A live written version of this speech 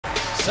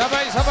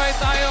Sabay-sabay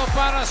tayo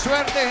para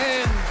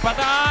swertehin.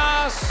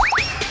 Pataas!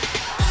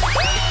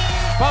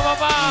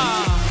 Pababa!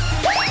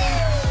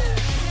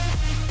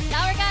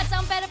 Tower Cats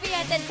ang PERAPHY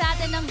hatid sa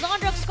atin ng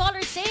Zonrock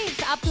Scholar Saves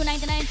up to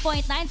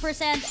 99.9%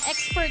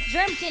 expert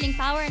germ-killing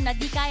power na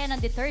di kaya ng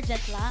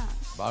detergent lang.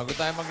 Bago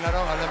tayo maglaro,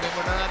 alamin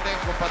muna natin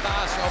kung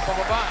pataas o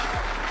pababa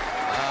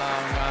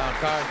ang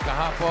card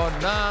kahapon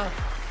na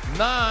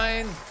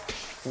 9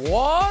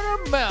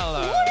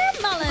 watermelon.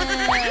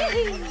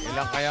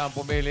 Ilang kaya ang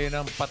pumili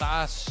ng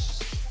pataas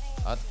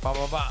at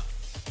pababa?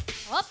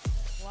 Hop!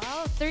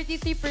 Wow,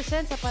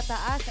 33% sa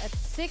pataas at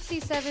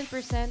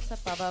 67% sa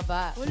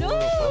pababa.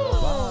 Ulo!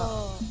 Pababa.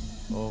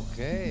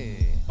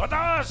 Okay.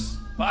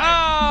 Pataas!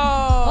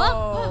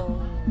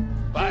 Oh!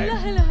 Hala,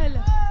 hala,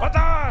 hala.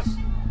 Pataas!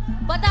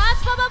 Pataas,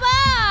 pababa!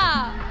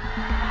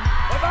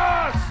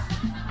 Pataas!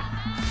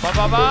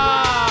 Pababa!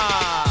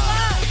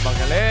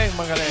 Magaling,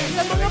 magaling.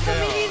 Sa mga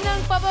pamili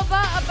ng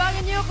pababa,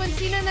 abangan niyo kung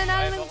sino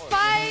nanalo ng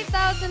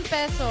 5,000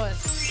 pesos.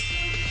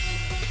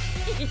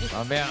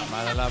 Mamaya,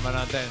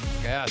 malalaman natin.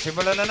 Kaya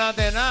simulan na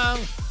natin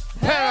ang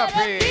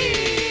PERAPHY!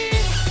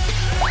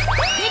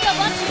 Di ka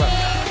bossing!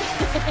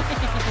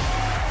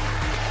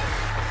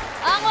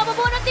 Ang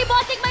mabubunot ni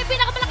Bossing may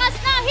pinakamalakas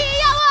na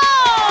hiyaw!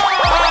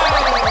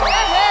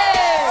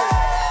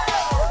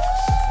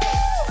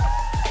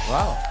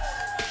 Wow.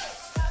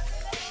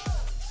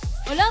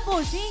 Wala,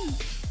 Bossing.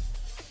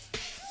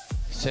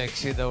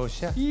 Sexy daw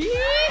siya. Ang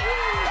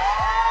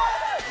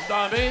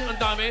dami, ang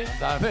dami.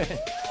 Ang dami.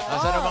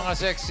 Nasaan ang mga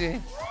sexy?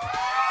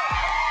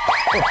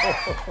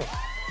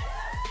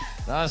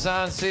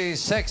 Nasaan si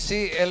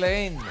Sexy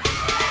Elaine?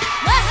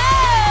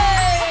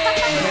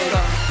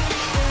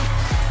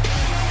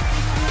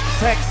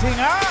 Sexy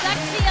nga!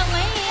 Sexy ang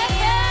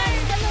mahihayan.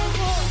 Hello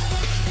po.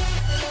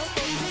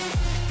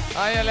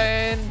 Hi,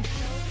 Elaine.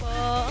 Po.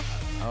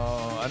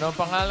 Oh, anong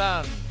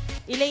pangalan?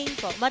 Elaine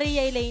po.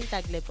 Maria Elaine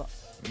Tagle po.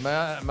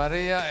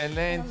 Maria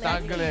Elaine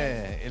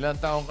Tagle. Ilang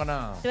taong ka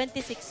na?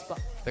 26 po.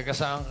 Teka,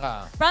 saan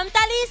ka? From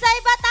Talisay,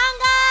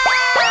 Batangas!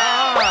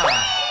 Ah!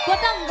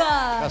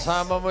 Batangas.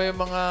 Kasama mo yung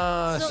mga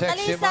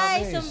sexy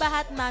Talisay, mommies.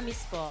 Sumbahat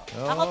Mamis po.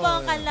 Oh. Ako po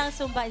ang kanilang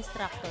Zumba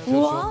instructor. Wow,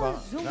 Zumba.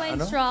 Zumba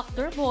Ano?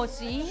 instructor,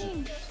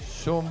 Bossing.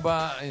 Zumba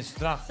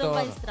instructor.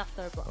 Zumba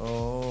instructor po.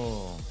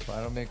 Oh,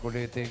 parang may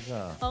kulitin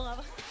ka. Oo nga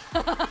po.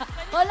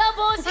 Wala,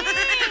 Bossing.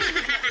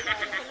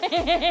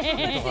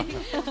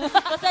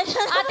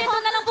 Pasensya na Ate, ito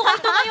na lang po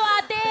kayo tumayo,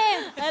 ate.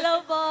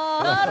 Hello po.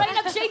 Aray,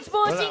 nag-shades,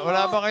 Bossing.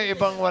 Wala ba kayo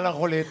ibang walang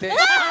kulitin?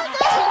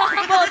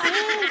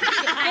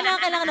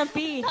 Kailangan ng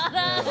P.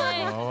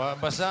 Oh,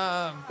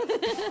 basta,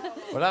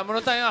 wala mo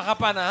na tayong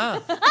akapan, ha?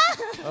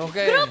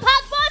 Okay. Group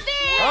hug,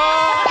 Bossing!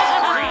 Oh!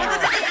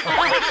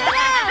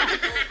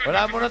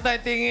 Wala mo na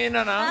tayong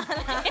tinginan, ha?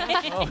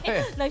 Okay.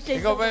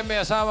 Nag-shades Ikaw ako. ba yung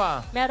may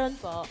asawa? Meron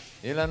po.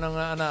 Ilan ang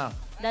anak?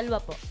 2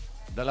 po.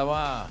 2. Opo.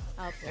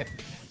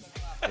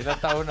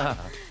 Ilang taon na?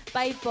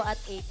 5 po at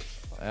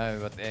 8. Ay,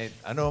 but,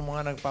 ano ang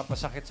mga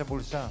nagpapasakit sa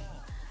bulsa?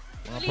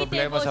 Mga Ulitin,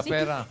 problema sa bossing.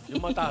 pera.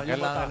 Yung mata, yung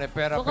Kailangan mata. ng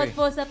PERAPHY. Bukod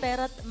po sa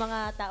pera at mga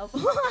tao po.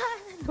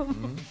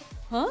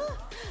 Huh?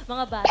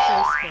 Mga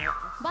bashers po.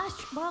 Bash,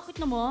 bakit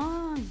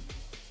naman?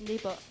 Hindi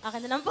po.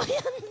 Akin na lang po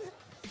yan.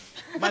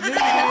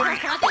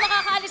 Ate,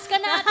 makakaalis ka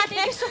na. Ate,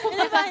 thank you so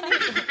much.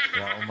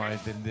 Wala akong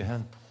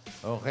maintindihan.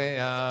 Okay,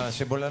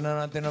 simulan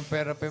na natin ang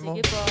PERAPHY mo.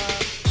 Sige po.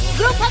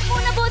 Group hug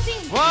muna,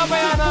 Bossing. Wow,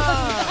 Bayana!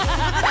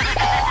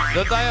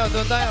 Doon tayo,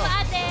 doon tayo.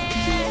 Ate.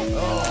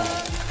 Oh.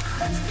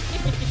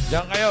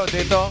 Diyan kayo,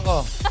 dito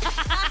ako.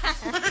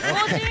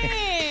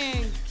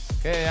 Bossing.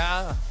 Okay,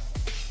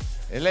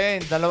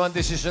 Elaine, 2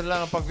 desisyon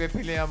lang ang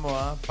pagpipilian mo,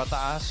 ha?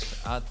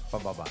 Pataas at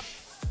pababa.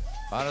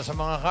 Para sa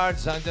mga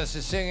cards, nandiyan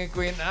si Singing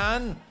Queen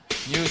Anne.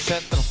 New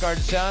set of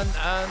cards yan,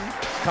 and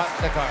cut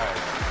the card.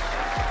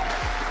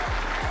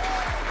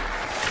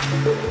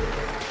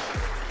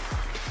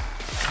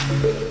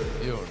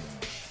 Yun.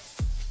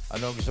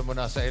 Ano gusto mo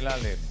nasa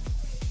ilalim?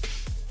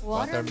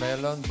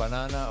 Watermelon,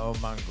 banana, o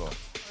mango?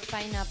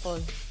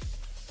 Pineapple.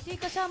 Di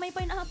kasama yung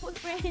pineapple,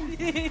 friend.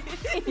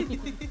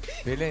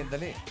 Pili,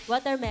 dali.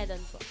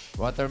 Watermelon po.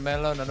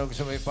 Watermelon, ano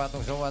gusto mo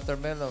ipatong sa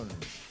watermelon?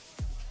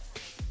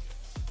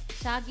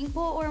 Saging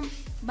po or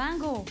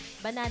mango?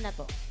 Banana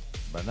po.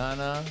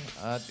 Banana,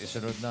 at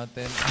isunod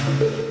natin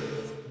ang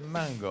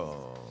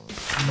mango.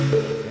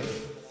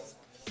 Okay.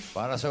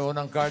 Para sa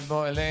unang card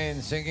mo,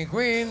 Elaine, Singing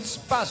Queens,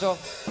 pasok!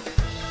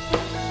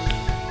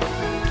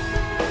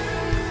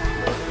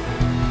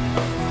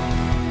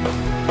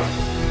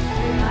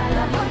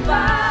 Panahon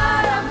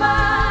para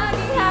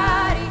maging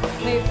hari,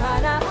 may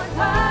panahon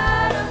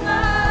para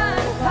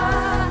malapa.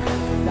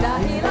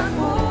 Dahil ang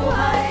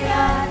buhay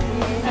at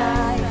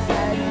ay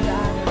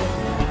salita.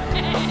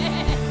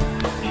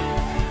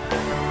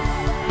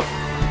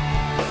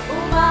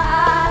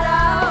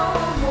 Umaaraw,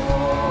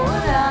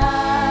 umuulan.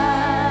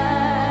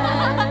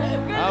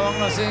 Hawak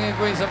ng Singing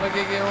Queen sa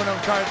magiging unang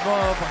card mo.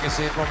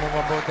 Pag-isipan mo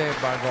mabuti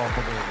bago ang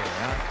pumili,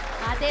 ha?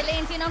 Ate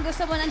Elaine, sino ang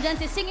gusto mo? Nandyan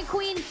si Singing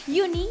Queen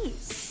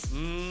Eunice.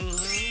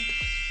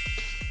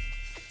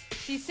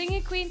 Si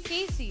Singing Queen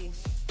Casey.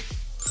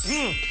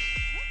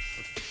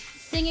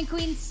 Singing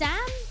Queen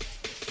Sam.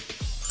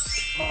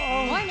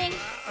 Morning.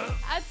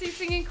 At si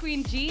Singing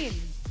Queen Jean.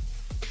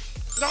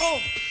 Nako!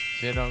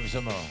 Sino ang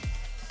gusto mo?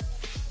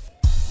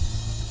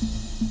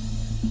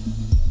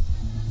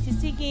 Si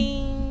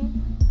Singing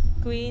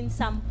Queen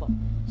Sam po.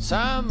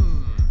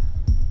 Sam!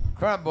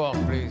 Crab walk,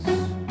 please.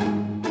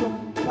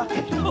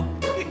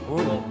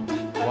 Ooh.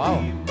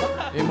 Wow.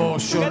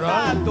 Emotional.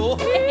 Ganado!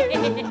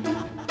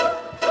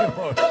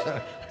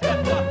 Emotional.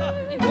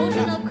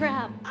 Emotional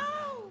crab.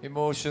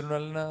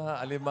 Emotional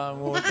na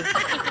alimango.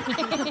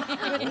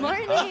 Good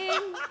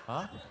morning.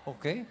 Ha?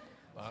 Okay.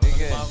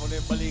 Sige. Ako na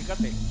yung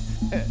balikat eh.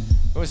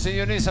 Kung si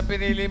Eunice sa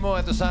pinili mo,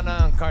 ito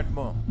sana ang card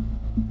mo.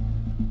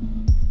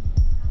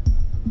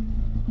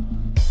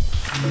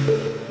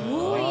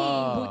 Uy,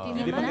 buti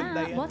Hindi naman.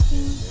 maganda yan.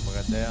 Bossing. Okay,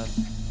 maganda yan.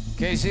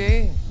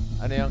 Casey,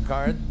 ano yung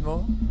card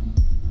mo?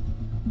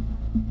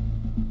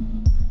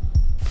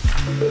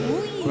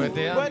 Uy. Pwede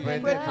yan.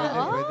 Pwede.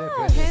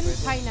 Hen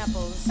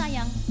pineapples.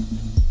 Sayang.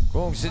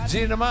 Kung si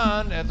G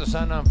naman, ito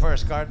sana ang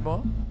first card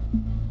mo.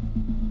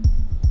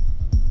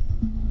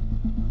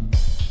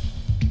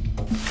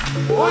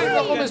 Uy,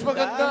 naku, mas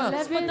maganda.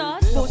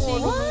 Bossing.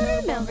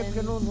 Bakit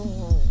ganun?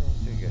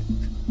 Sige.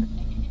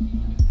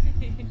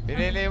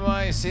 Pinili mo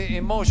ay si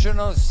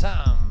Emotional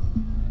Sam.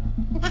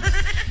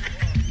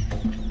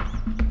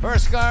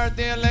 First card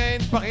ni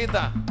Elaine,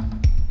 pakita.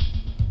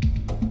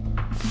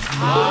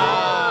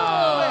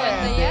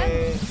 Ganda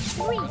yan.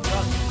 Uy,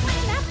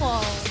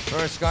 pineapple.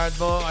 First card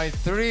mo ay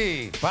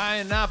 3,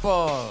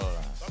 pineapple.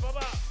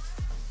 Pababa!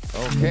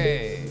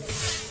 Okay.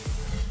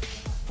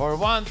 For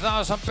 1,000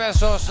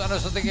 pesos, ano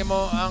sa tingin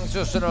mo ang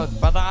susunod?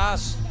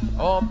 Pataas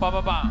o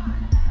pababa?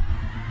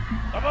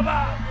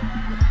 Pababa!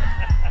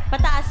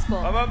 Pataas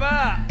po.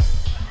 Pababa!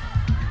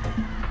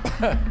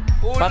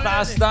 Uno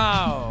Pataas yan eh.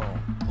 daw.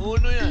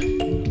 Uno yan.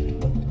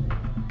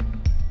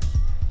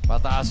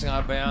 Pataas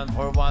nga ba yan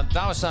for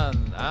 1,000?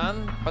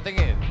 An,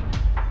 patingin.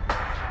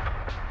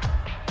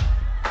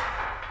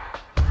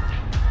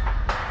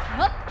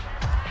 Hup.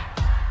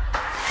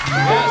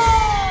 Yes.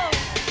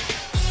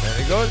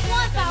 Very good.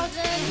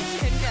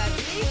 1,000.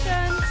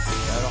 Congratulations.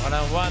 Meron ka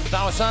ng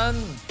 1,000.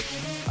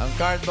 Ang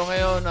card mo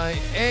ngayon ay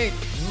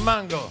 8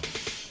 mango.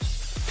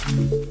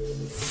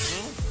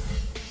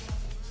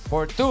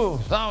 For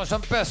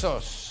 2,000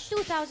 pesos.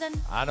 2,000.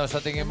 Ano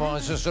sa tingin mo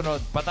ang susunod?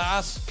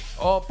 Pataas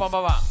o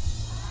pababa?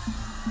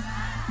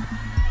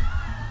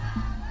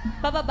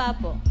 Pababa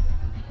po.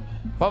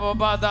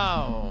 Pababa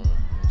daw,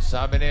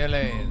 sabi ni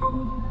Elaine.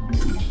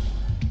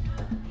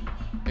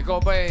 Ikaw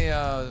ba'y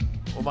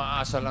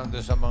umaasa lang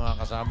doon sa mga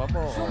kasama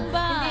mo? O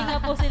Hindi nga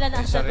po sila may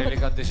nasa sarili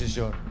kang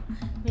desisyon?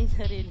 May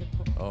sarili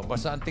po. O,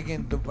 basta ang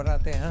tingin doon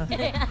parate, ha?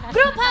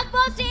 Group hug,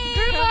 bossing!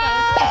 Group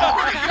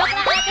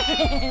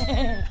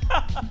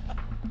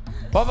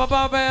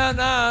Pababa ba yan,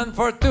 Ann,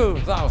 for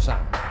 2,000?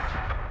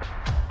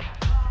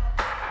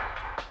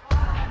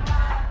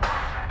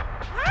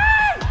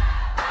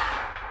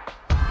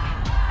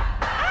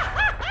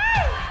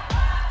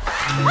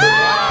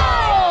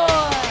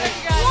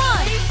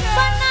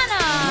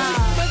 Banana!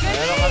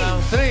 Meron ka ng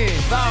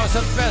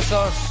 3,000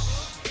 pesos.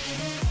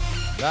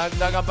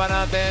 Dagdagan pa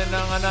natin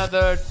ng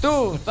another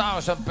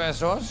 2,000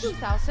 pesos.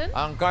 2,000.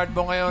 Ang card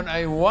mo ngayon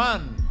ay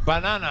 1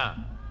 banana.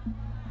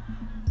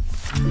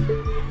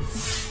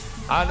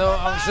 Ano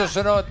ang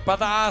susunod?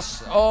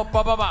 Pataas o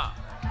pababa?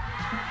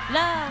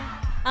 La,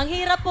 ang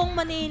hirap pong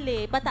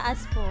manili.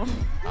 Pataas po.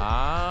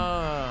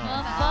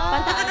 Ah.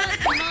 Pataas.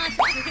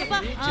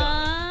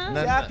 Ah.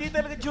 Si ate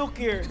talaga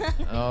joker.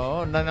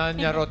 Oo,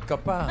 nananyarot ka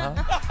pa, ha?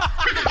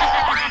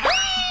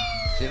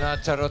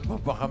 Sinacharot mo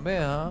pa kami,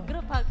 ha?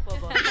 Group hug po,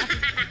 boss.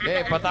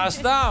 Eh, pataas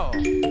daw.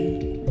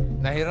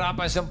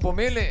 Nahirapan siyang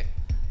pumili.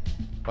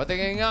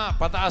 Patingin nga,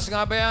 pataas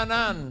nga ba yan,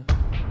 Ann?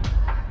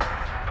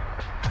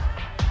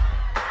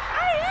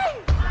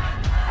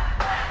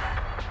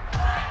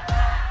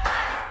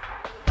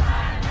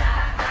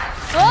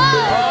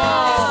 Okay.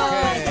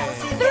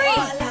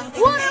 3,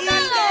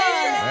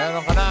 watermelon!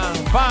 Meron ka ng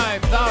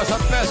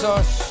 5,000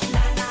 pesos.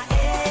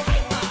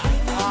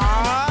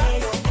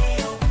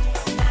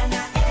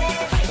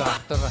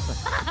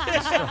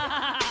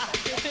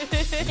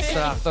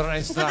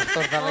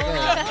 Instructor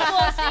talaga.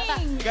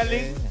 Bossing!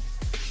 Galing.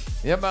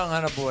 Yan ba ang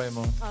hanap buhay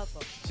mo?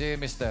 Opo. Si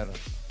Mister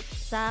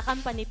Sa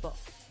company po.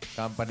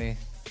 Company?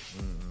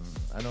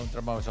 Anong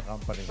trabaho sa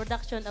company?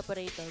 Production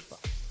operator po.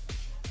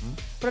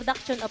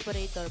 Production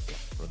operator po.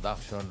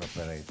 Production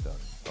operator.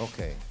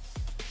 Okay.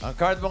 Ang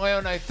card mo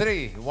ngayon ay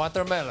 3,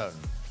 watermelon.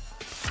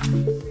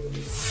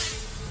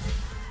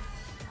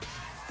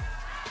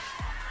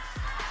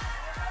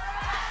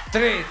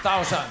 $3,000.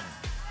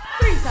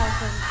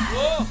 3,000.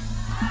 Oh!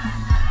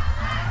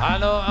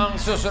 Ano ang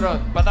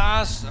susunod?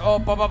 Pataas o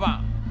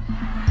pababa?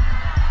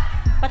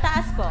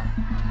 Pataas po.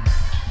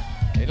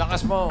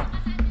 Ilakas mo.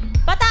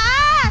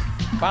 Pataas!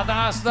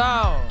 Pataas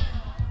daw.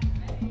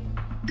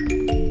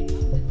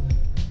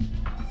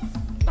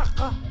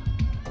 Taka.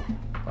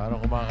 Parang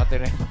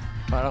kumakatinay.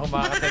 Parang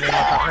kumakatinay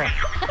mata ko.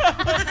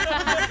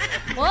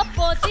 Oh,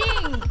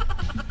 bossing!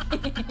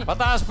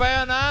 Pataas pa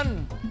yan,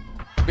 Ann.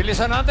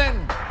 Bilisan natin.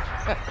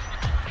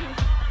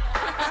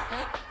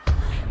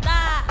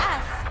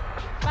 Taas.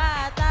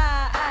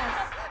 Pataas.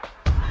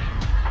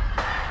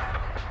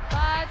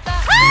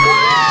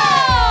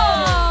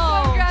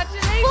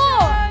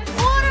 Congratulations!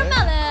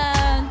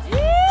 Watermelon!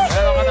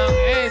 Meron ka ng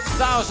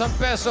 8,000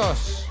 pesos.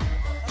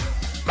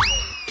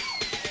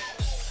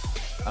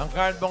 Ang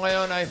card mo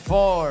ngayon ay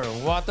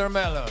 4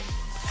 watermelon.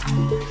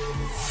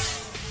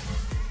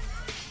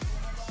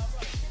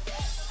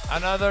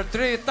 Another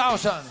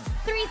 3,000.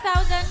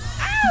 3,000.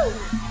 Ow!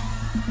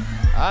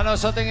 Ano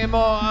sa tingin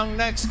mo ang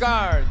next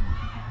card?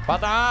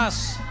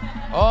 Pataas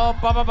o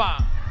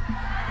pababa?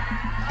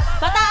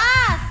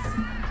 Pataas!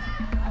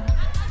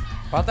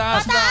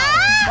 Pataas na.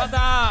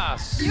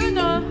 Pataas. Yun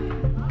o.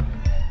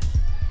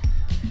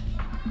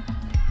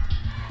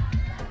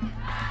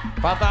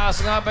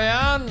 Pataas nga ba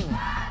yan?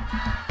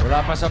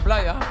 Wala pa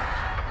sablay, ha?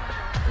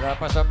 Wala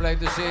pa sablay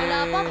ito si...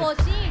 Wala pa,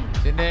 bossing.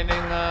 Si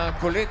Neneng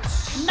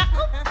Kulits.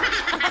 Naku!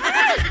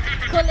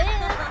 Kulit.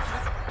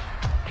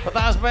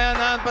 Pataas ba yan,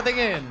 ha?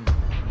 Patingin.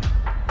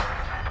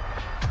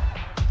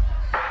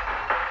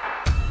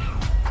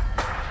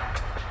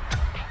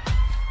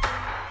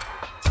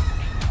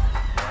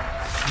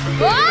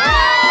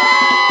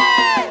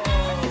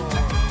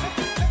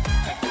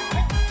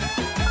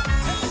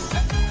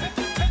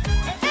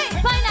 Hey,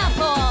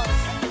 pineapples!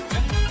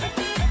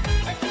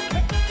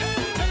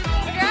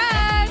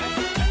 Congrats!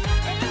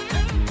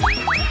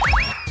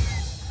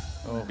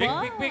 Oh. Big,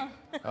 big, big.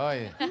 Oy.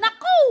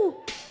 Naku!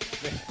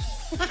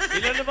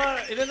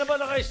 Ilan na ba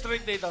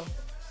naka-straight dito?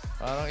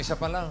 Parang isa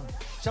pa lang.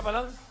 Isa pa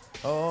lang?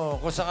 Oo,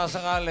 kung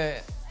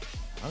sakasakali,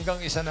 hanggang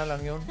isa na lang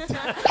yun.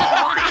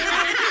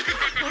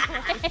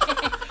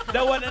 The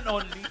one and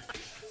only.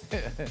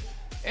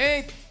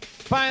 8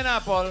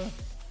 pineapple.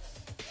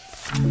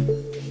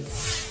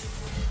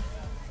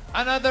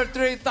 Another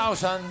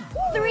 3,000.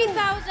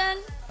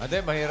 3,000. Ade,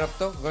 mahirap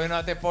to. Gawin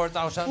natin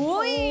 4,000.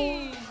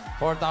 Uy!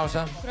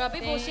 4,000. Grabe,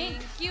 bossing.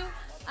 Thank you.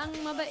 Ang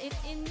mabait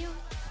inyo.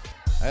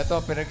 Eto,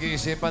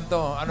 pinag-iisipan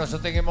to. Ano sa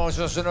tingin mo ang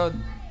susunod?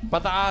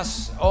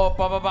 Pataas o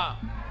pababa?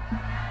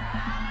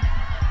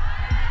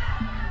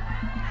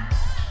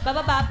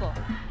 Bababa po.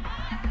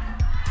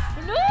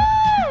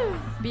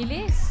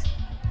 Bilis.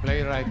 Play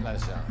right lang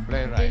siya.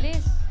 Play right.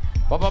 Bilis.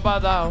 Pababa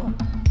daw.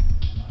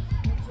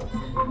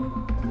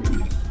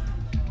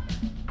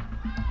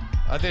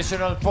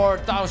 Additional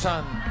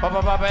 4,000.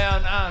 Pababa ba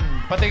yan, Ann?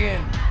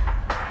 Patingin.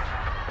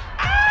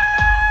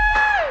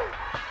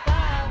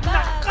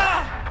 Naka!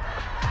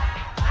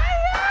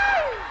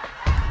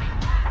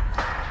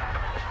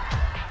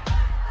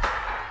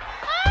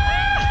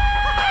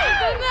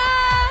 Ito na!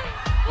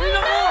 Uy,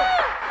 naku!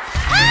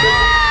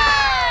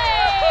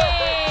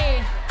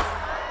 Hey!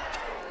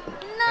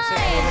 Kasi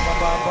Nice! puro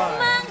mababa.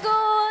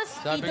 Mangoes!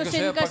 Sabi Tito ko Sen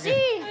sa'yo, pag- kasi.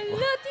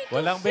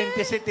 Walang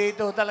 20 si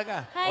Tito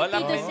talaga. Hi,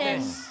 Walang Tito Sen.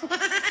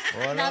 20.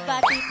 Wala.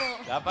 Nabati po.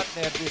 Dapat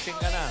nervousin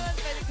ka na.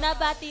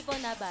 Nabati po,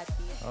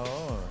 nabati.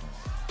 Oo.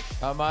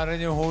 Tama rin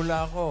yung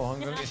hula ko.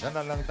 Hanggang isa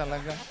na lang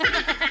talaga.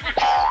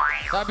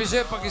 Sabi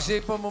sa'yo,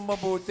 pag-isipan mo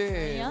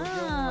mabuti. Ayan. Huwag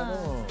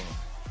yung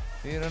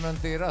tira ng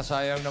tira.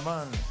 Sayang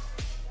naman.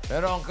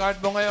 Pero ang card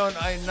mo ngayon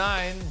ay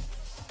 9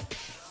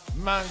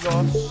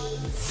 mangoes.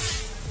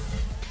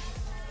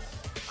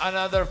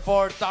 Another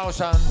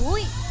 4,000.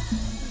 Uy!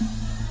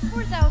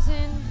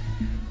 4,000.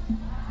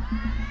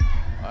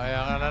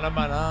 Ayan ka na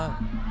naman, ha?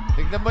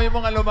 Tignan mo yung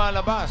mga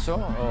lumalabas,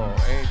 oh. Oh,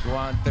 8,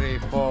 1,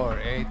 3,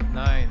 4, 8,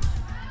 9.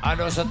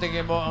 Ano sa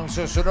tingin mo ang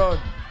susunod?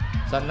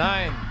 Sa 9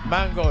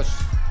 mangoes,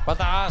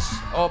 pataas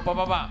o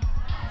pababa?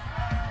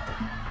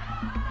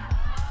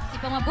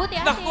 Sipang mabuti,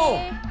 ate. Naku!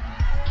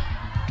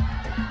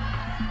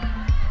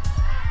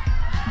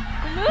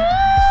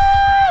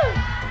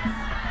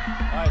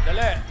 Ay,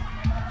 dali.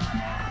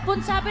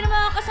 Punsabi ng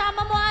mga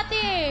kasama mo,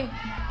 ate.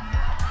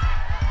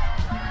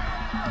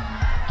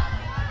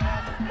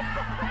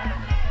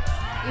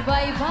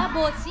 Iba-iba,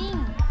 bossing.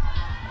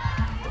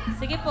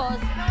 Sige po.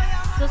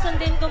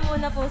 Susundin ko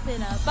muna po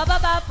sila.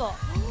 Bababa po.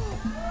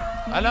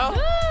 Ano?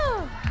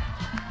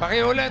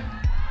 Pakiulit.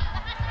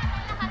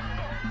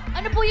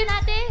 Ano po yun,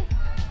 ate?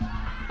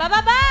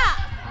 Bababa!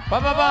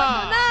 Pababa!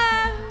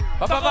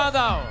 Pababa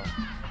daw.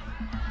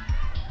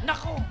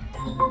 Nako!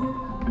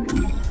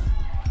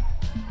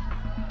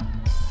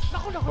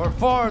 For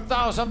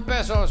 4,000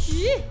 pesos.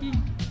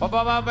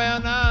 Pababa ba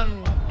yan, Ann?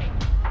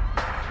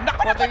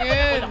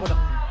 Patingin.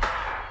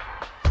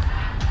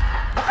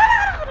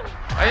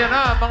 Ayan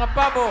na, mga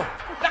pabo.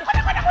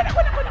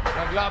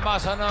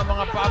 Naglamasan na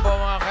mga pabo,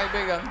 mga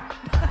kaibigan.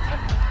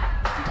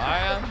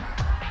 Ayan.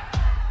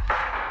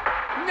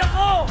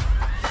 Nako!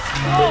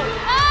 Oh!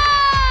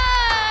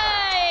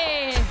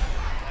 Ay!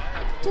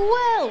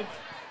 12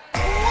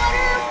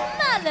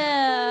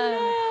 watermelon!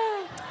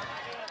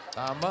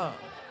 Tama.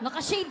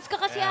 Naka-shades ka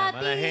kasi, Kaya, ate.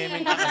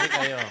 manahimik na kasi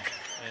kayo.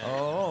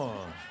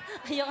 Oo.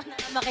 Ayoko na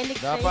makinig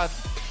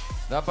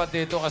Dapat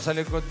dito ka sa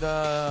likod na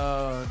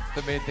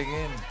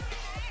tumitingin.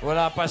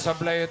 Wala pa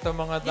sablay itong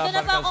mga Dito na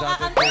dabarkal ba ako sa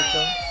atin kakanta?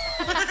 dito.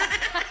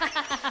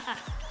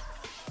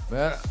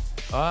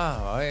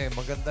 Ay,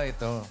 maganda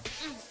ito.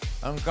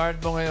 Ang card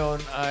mo ngayon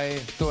ay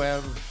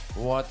 12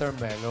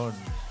 watermelon.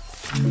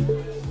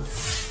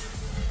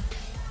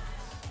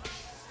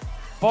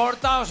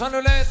 4,000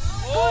 ulit.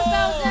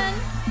 4,000.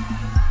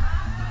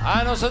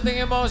 Ano sa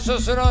tingin mo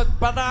susunod?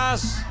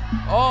 Pataas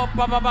o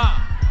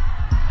pababa?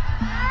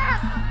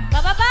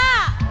 Pababa!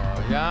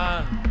 Oh,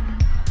 yan.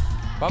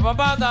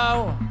 Pababa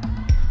daw.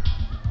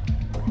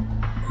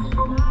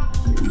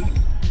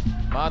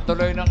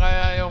 Matuloy na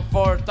kaya yung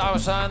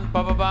 4,000?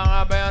 Pababa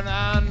nga ba yan,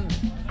 Ann?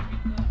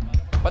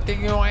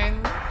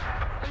 Patingin.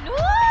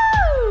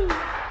 Woo!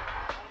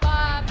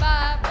 Ba, ba,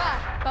 ba.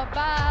 Ba,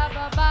 ba,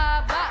 ba, ba,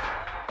 ba.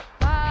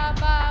 Ba,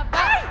 ba,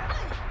 ba.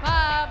 Ba,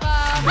 ba,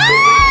 ba.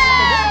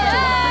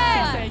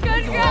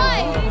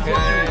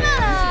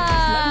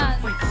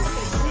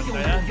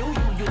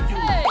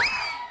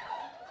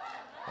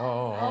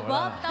 Oo, Oh,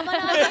 Bob, tama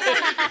na.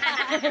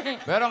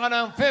 Meron ka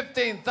ng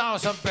 15,000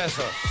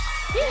 pesos.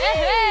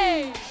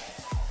 Hey!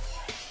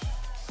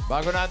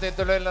 Bago natin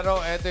tuloy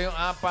laro, ito yung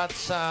apat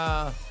sa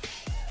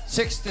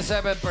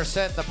 67%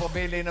 na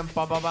pumili ng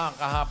pababa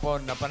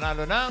kahapon na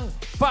panalo ng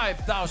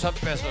 5,000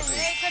 pesos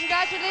Hey, each.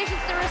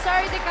 congratulations to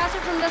Rosario de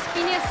Castro from Las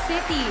Piñas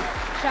City,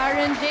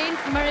 Sharon Jane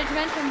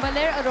Marigman from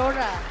Baler,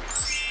 Aurora,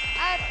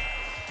 at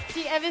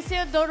si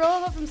Eviseo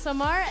Doroho from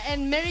Samar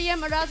and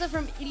Miriam Araza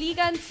from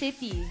Iligan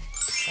City.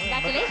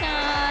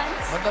 Congratulations!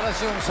 Madalas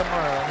yung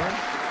Samar, ano?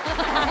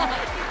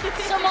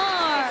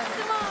 Sumar!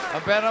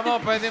 Ang pera mo,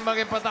 pwede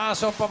maging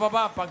pataas o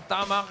pababa. Pag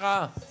tama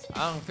ka,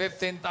 ang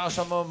 15,000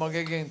 mo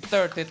magiging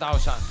 30,000.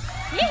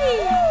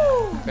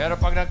 Pero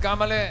pag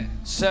nagkamali,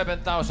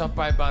 7,500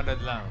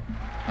 lang.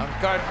 Ang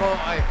card mo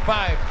ay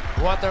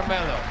 5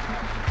 watermelon.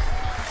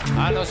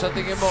 Ano sa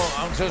tingin mo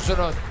ang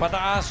susunod?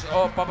 Pataas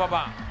o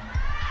pababa?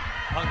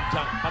 Ang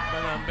jackpot na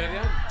number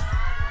yan.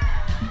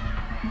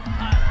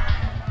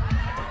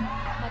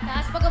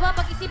 Pataas pagaba,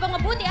 pag-isipang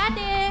mabuti,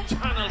 ate.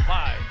 Channel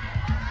 5.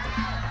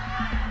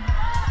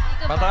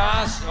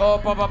 Pataas o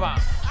pababa?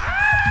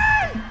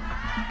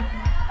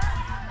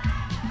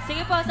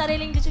 Sige po,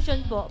 sariling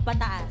desisyon po.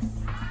 Pataas.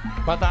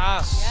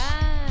 Pataas.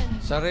 Yan.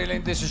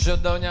 Sariling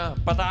desisyon daw niya,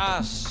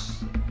 pataas.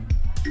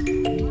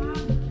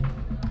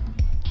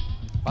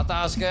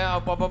 Pataas kaya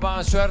o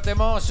pababa ang swerte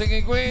mo?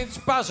 Singing Queens,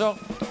 pasok!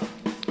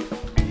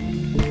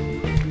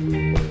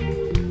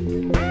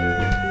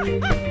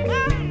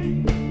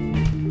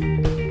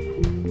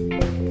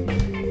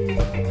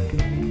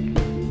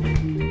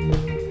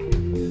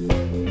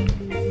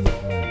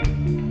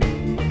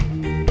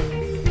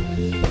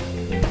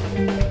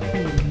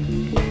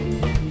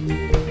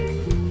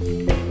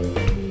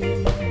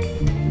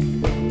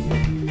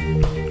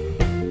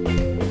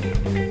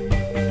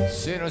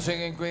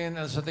 Singing Queen,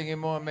 ang sa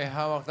tingin mo may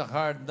hawak na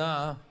card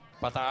na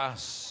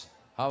pataas.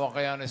 Hawak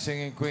kaya ni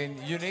Singing Queen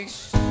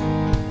Eunice?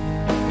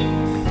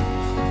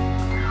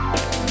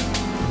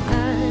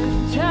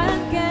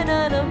 Andyan ka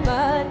na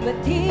naman, ba't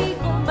di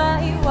ko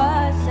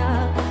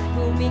maiwasan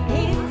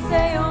humingin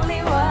sa'yong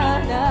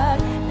liwanag.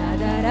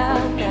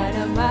 Nadarang na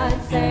naman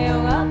sa'yo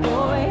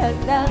ako'y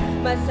handang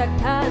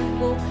masaktan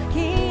kung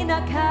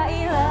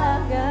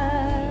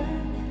kinakailangan.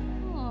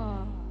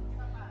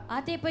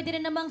 Ate, pwede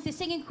rin namang si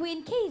Singing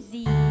Queen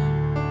KZ.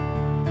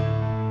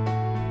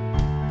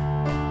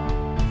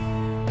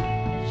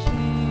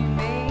 She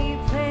may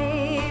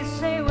place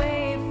a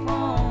way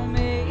for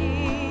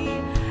me.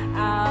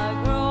 I'll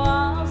grow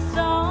up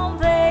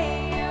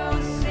someday,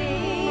 you'll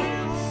see.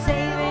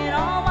 Saving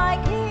all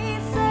my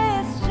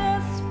kisses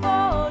just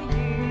for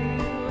you.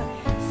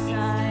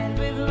 Signed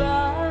with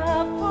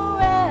love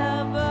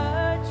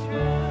forever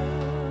true.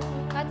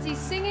 At si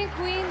Singing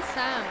Queen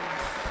Sam.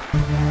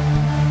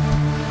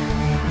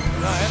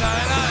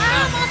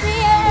 I'm at the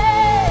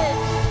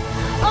edge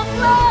of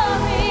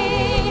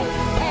glory,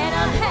 and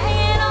I'm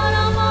hanging on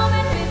a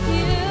moment with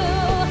you.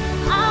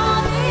 I'm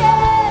on the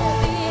edge,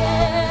 the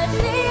edge,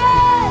 the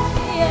edge,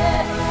 the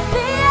edge,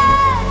 the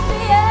edge,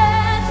 the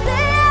edge,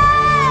 the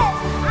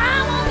edge.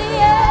 I'm on the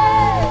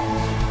edge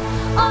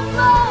of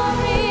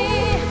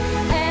glory,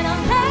 and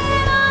I'm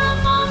hanging on a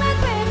moment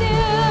with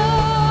you.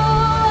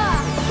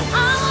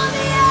 I'm on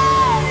the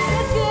edge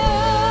with you.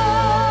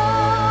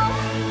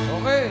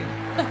 Okay.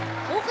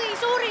 Okay,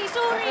 sorry.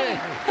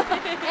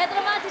 Eto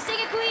naman si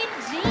Singing Queen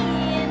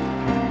Jean.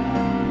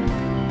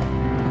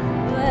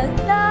 Well,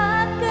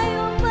 lahat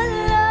kayo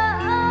pala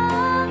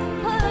ang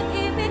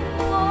pag-ibig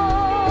ko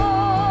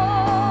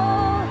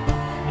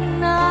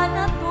na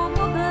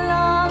natubog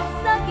lang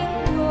sa ko.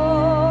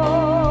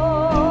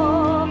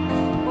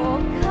 O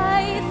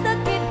kay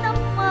sakit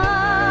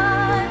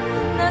naman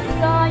na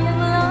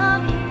sayang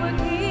lang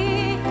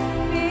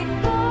pag-ibig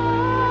ko.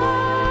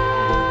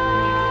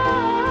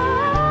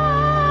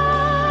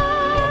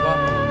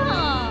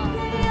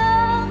 Kaya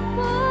ang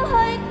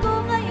buhay ko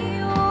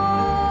ngayon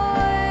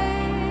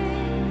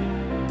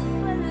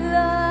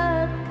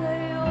balat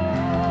kayo.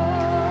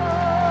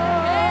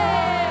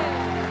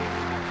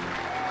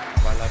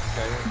 Balat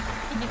kayo.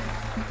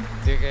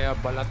 Hindi kaya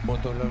balat mo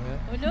to lang yan.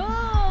 Ulo,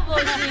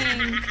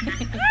 bossing.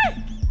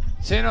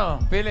 Sino?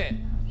 Pili.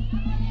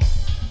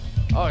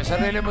 Oh,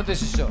 sarili mo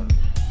desisyon.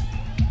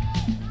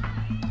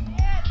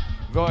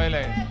 Go,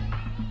 Elaine.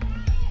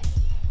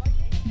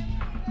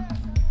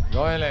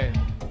 Go, Elaine.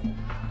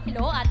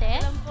 Hello,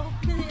 ate? Alam po.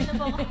 Ano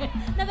po ako?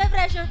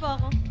 Nape-pressure po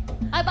ako.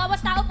 Ay,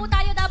 bawas tao po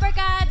tayo, Dabber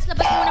Cats.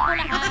 Labas muna po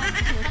lahat.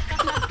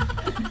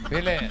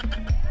 Pili.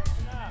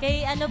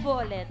 Kay ano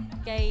po ulit?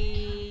 Kay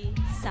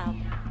Sam.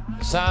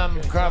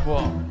 Sam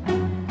Crabwell.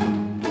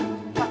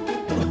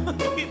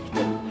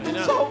 Ayun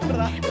na.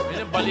 Sobra. Ayun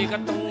na,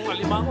 balikat ng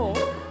alimango.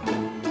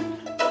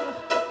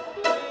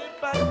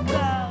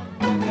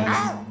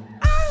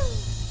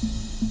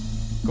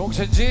 Kung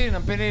si Jean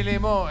ang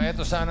pinili mo,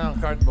 eto sana ang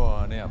card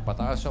mo. Ano yan,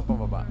 pataas o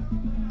pababa?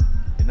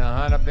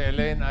 Hinahanap ni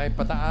Elaine ay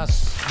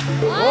pataas.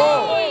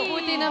 Ay!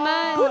 Buti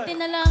naman. Buti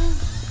na lang.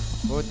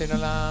 Buti na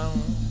lang.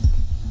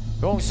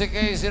 Kung si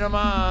Casey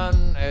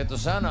naman, eto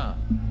sana.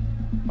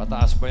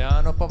 Pataas ba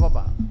yan o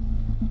pababa?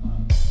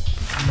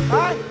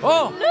 Ay!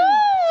 Oh!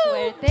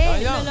 Swerte.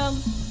 Sayang. Na lang.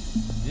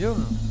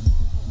 Yun.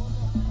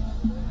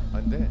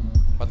 Hindi.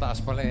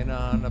 Pataas pala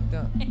hinahanap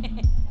niya.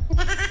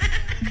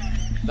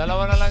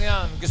 Dalawa na lang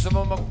yan. Gusto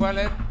mo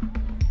magpalit?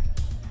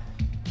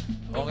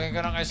 Okay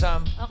ka na kay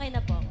Sam? Okay na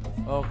po.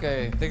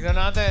 Okay. Tignan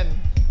natin.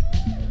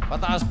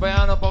 Pataas ba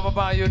yan o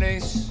pababa,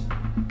 Eunice?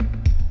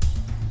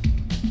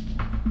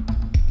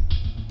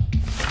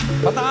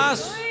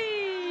 Pataas!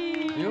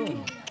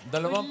 Yun.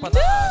 Dalawang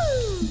pataas.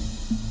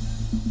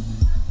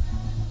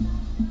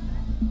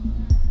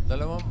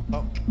 Dalawang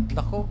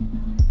Naku.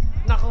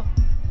 Nako.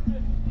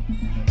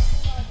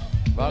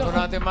 Bago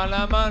natin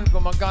malaman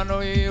kung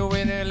magkano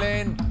iuwi ni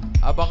Elaine,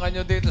 abangan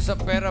nyo dito sa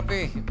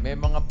PERAPHY. May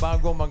mga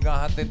bago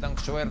maghahatid ng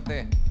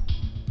swerte.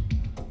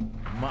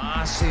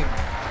 Maasim,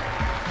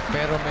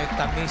 pero may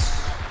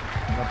tamis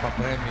na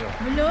papremyo.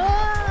 Hello!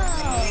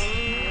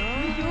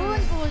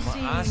 Yun po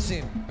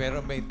Maasim,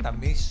 pero may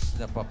tamis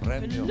na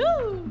papremyo.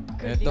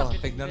 Ito,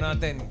 tignan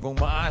natin kung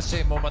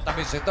maasim o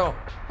matamis ito.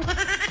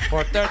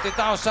 For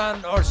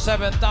 30,000 or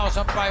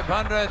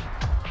 7,500.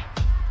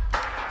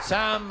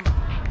 Sam,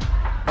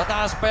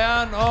 pataas pa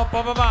yan o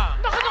pababa?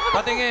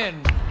 Patingin.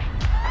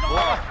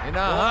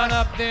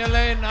 Hinahanap ni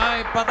Elaine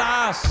ay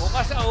pataas.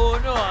 Bukas sa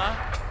uno, ha?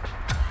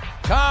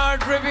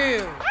 Card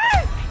reveal.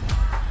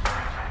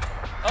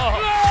 Oh.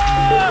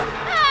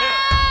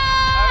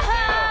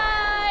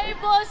 Ay,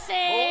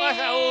 bossing! Bukas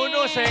sa uno,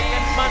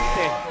 second month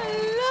eh.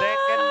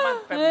 Second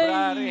month,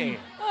 February.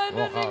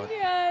 Walk out.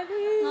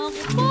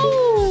 Naku.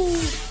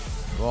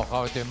 Walk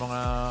out yung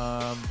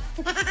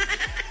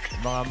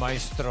mga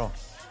maestro.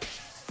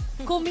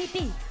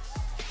 Committee.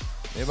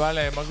 Di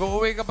bale,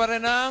 mag-uwi ka pa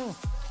rin ng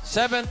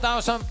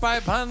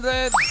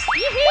 7,500.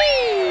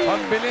 Yee!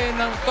 Pambili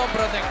ng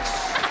Tobradex.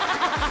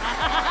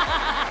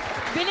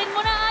 Bilin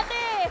mo na